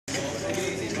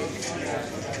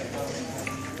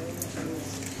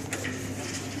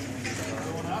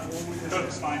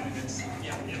it's fine. It's,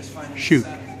 yeah, it's fine. Shoot.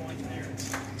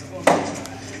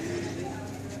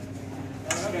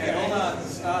 Okay, hold on.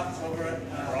 Stop over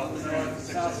on the north,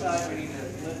 south side. We need to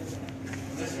lift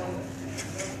this one.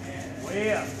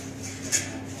 Way up.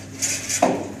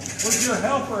 Where's your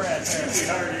helper at there?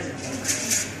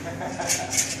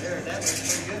 There, that was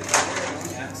pretty good.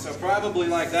 Yeah, so probably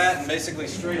like that, and basically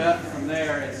straight up from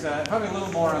there. It's probably a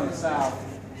little more on the south,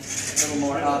 a little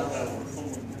more up.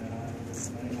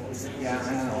 Yeah,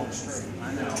 I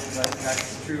know, but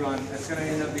that's true on. That's going to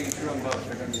end up being true on both.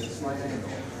 They're going to be a slight angle.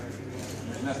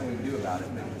 There's nothing we can do about it.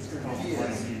 But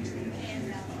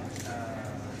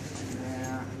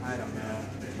yeah, I don't know.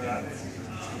 But I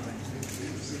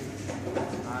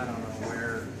don't know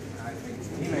where. I think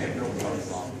he may have drilled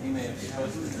both off. He may have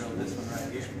supposed to drill this one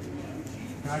right here.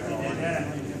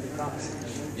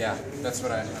 Yeah, that's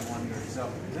what I wondered. So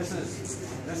this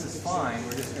is fine.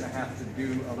 We're just going to have to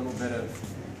do a little bit of,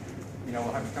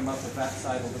 we'll have to come up with that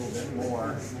side a little bit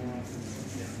more,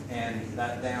 and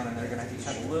that down, and they're going to each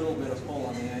have a little bit of pull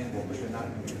on the angle, but they're not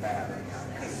going to be bad right now.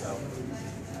 So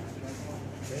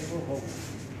they will hold.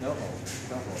 They'll hold.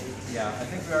 They'll hold. Yeah, I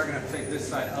think we are going to have to take this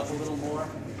side up a little more.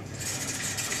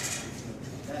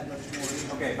 That much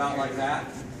more. Okay, about like that.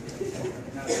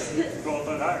 Go a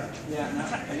foot higher. Yeah, no,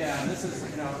 yeah, and this is,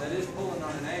 that is pulling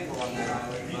on an angle on that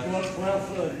islet. You go 12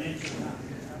 foot an inch.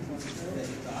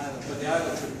 But the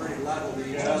islets are pretty level to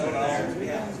each other there.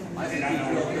 Yeah. I think he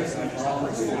drilled this one for all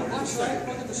the tools. What's that?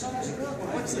 Look at the size of it.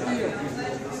 What's the deal?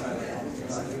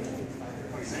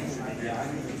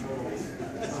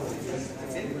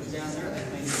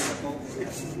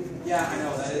 Yeah, I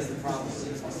know, that is the problem. As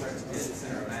soon as we start to get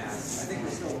center of mass, I think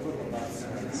we're still equivalent about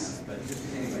center of mass. But just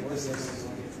anyway, this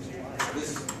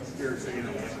here, so you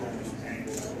know what's going on.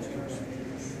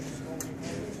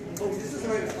 Oh, this is the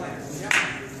right plan. Yeah.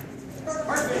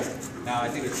 Perfect. No, I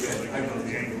think it's good. I know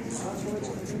the angle.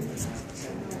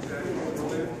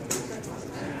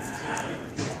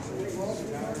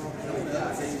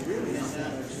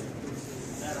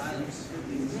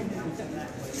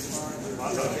 I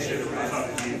thought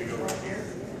you needed to go right here.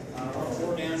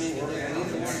 Or down into there.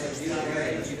 Either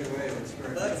way, it's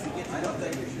correct. But I don't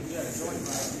think we should get a joint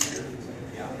right here.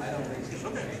 Yeah, I don't think so.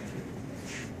 Okay.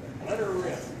 Let her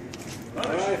rip. All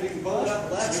right, if you can pull it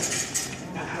up level.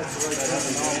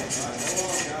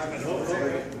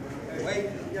 Wait,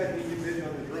 you got to be busy on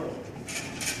the drill.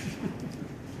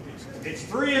 It's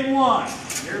 3 and 1.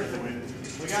 Here's the wind.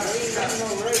 We got to no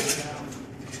race now.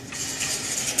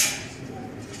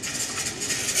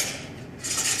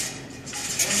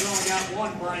 One's only got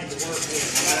one brain to work with.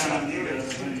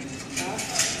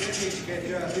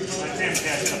 Let Tim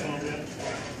catch up a little bit.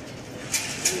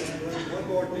 One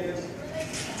more, Tim.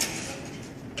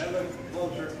 That looks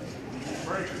closer.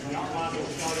 Breakers, we don't mind, we'll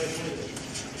start it with it.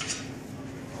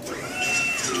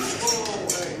 Whoa,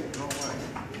 hey, wrong way.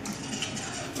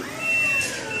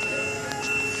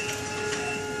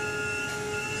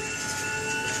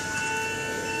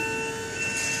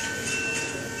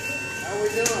 How we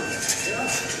doing? Yeah.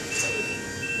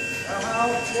 How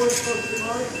was supposed to be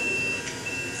right?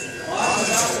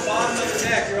 About the bottom of the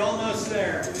deck. You're almost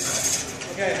there.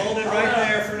 Okay, hold it right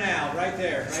there for now. Right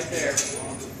there. Right there.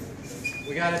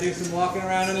 We got to do some walking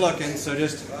around and looking, so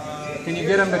just, can you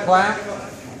get them to clap?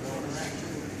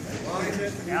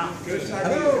 Yeah.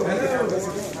 Hello.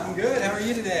 I'm good. How are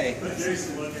you today? Let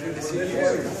Jason look at it. Good to see you.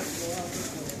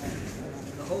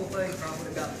 The whole thing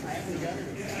probably got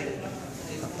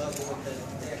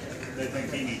They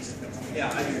think he needs it.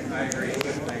 Yeah, I agree. I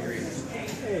agree.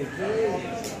 Hey, Jay.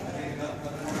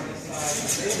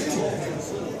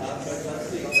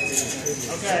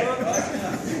 Okay.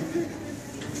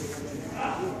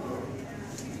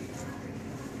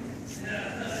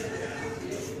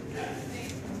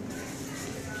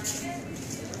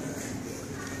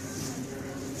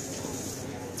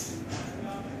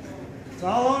 It's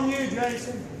all on you,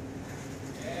 Jason.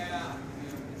 Yeah,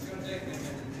 it's going to take me a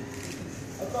minute.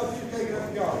 I thought you were taking up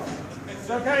the yard. It's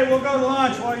okay, we'll go to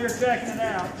lunch while you're checking it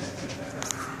out.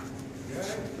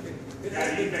 How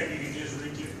do you think you can just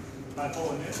reach it by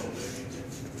pulling this a little bit?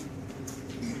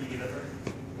 When you get up there?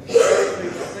 I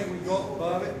think we go up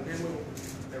above it, then we'll.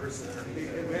 We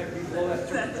have to be below that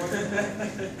certain point.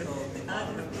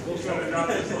 We'll try to drop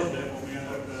this a little bit when we end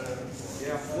up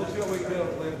Yeah, we'll see what we can do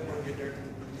when we get there.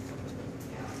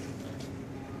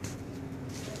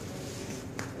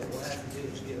 What we'll have to do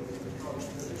is get over the cross.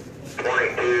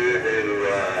 22 to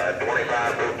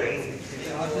 2514.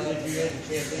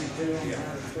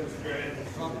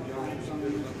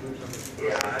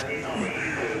 Yeah, I need to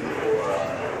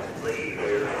leave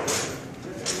here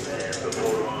and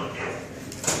before lunch.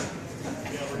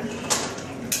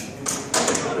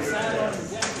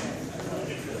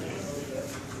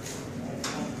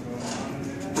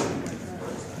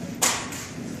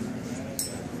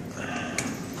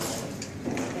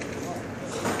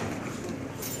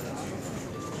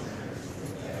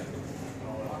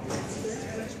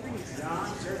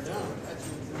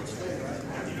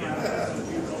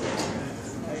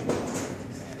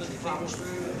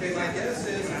 Okay, my guess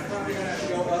is it's probably gonna have to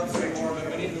go up some more, but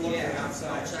we need to look at the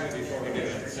outside too before we do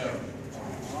it, so.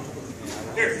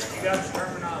 Here, you got the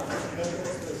terminology.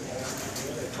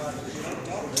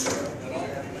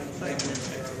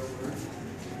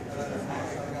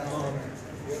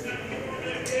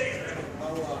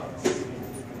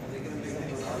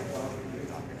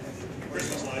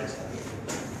 Christmas lights.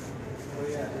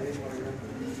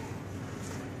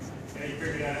 Yeah, you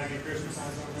figured out how many Christmas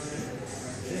lights on there?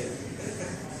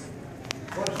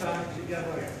 What size you got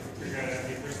there? Figured out how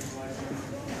many Christmas lights on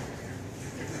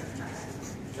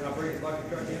Can I bring the bucket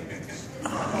truck in? I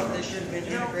thought they should have been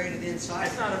integrated inside.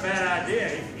 That's not a bad idea.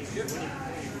 He should, when he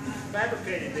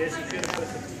fabricated this, he should have put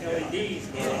the LEDs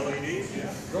in. LEDs,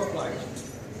 yeah. Rope lights.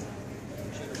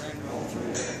 Should have ran all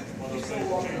through. Well, those things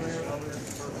will change the color and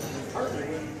purple. Hardly.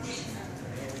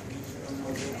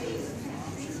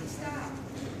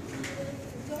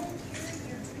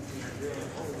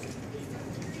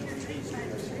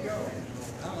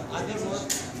 I did one.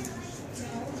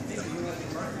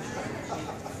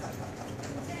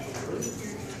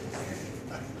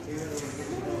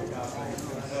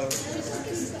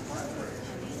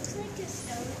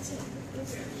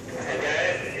 Hey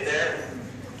guys, you there?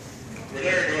 We're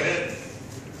there, go ahead.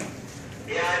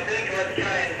 Yeah, I think let's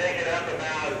try and take it up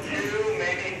about 2,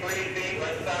 maybe 3 feet.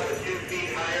 Let's start with 2 feet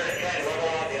higher and try and level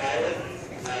out the island.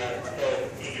 So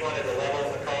each one is a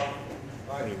level across.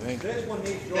 All right, this one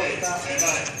needs your stop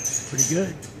sign. Pretty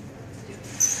good.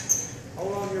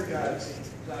 Hold on your guys.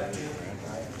 Side here.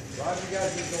 Roger, you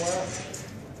guys need to go out.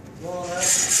 Go on out.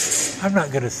 I'm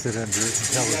not going to sit under it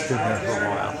until it's been there for a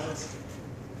while.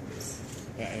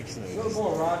 Yeah, actually. A little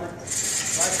more, Roger.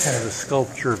 Kind of a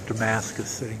sculpture of Damascus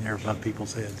sitting there above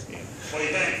people's heads. What do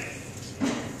you think?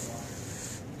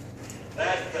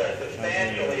 That's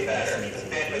substantially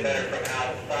better from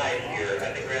outside here. I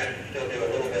think we're going to have to still do a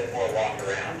little bit more walk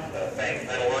around. So thanks,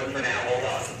 that'll work for now. Hold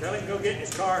on. Tell him to go get in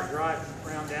his car and drive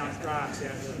around down his drive. See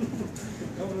how it looks.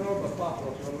 Coming over the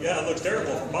Buffalo. Yeah, it looks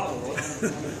terrible from Buffalo.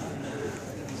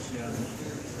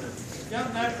 Jump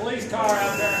in that police car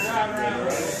out there and drive around the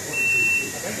road. I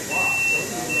think it's locked.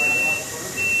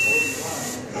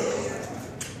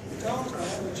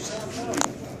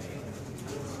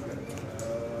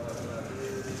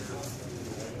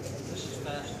 This is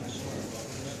fast and slow.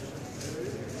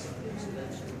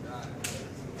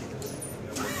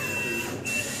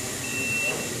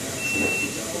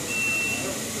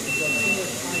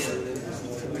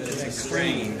 It's a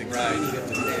strained, right.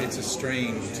 It's a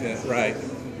strained, right.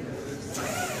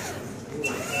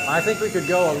 I think we could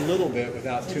go a little bit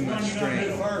without too much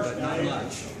strain, but not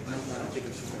much.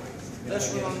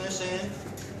 This one on this end.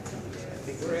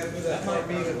 That might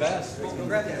be the best.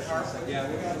 Grab that car. Yeah,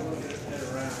 we got a little bit of head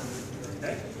around.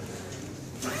 Okay.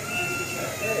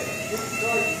 Hey, get the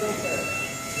car, you go fast.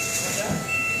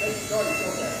 Take the car, you go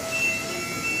fast.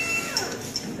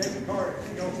 Take the car,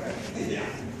 you go fast.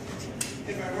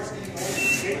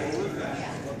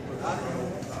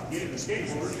 Get in the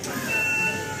skateboard.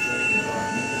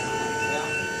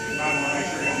 Not make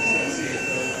sure you can see it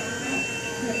though.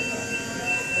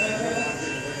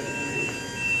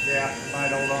 Yeah,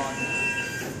 might hold on.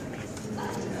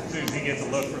 As soon as he gets a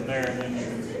look from there, and then you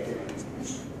can.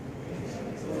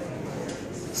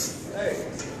 Hey,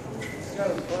 it's got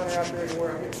a bunny out there to where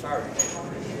I'm getting started.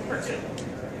 Where's it?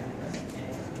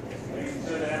 You can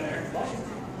sit down there and ball.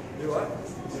 Do what?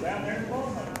 Sit down there and ball.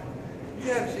 You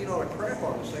haven't seen all the crap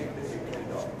on the same thing.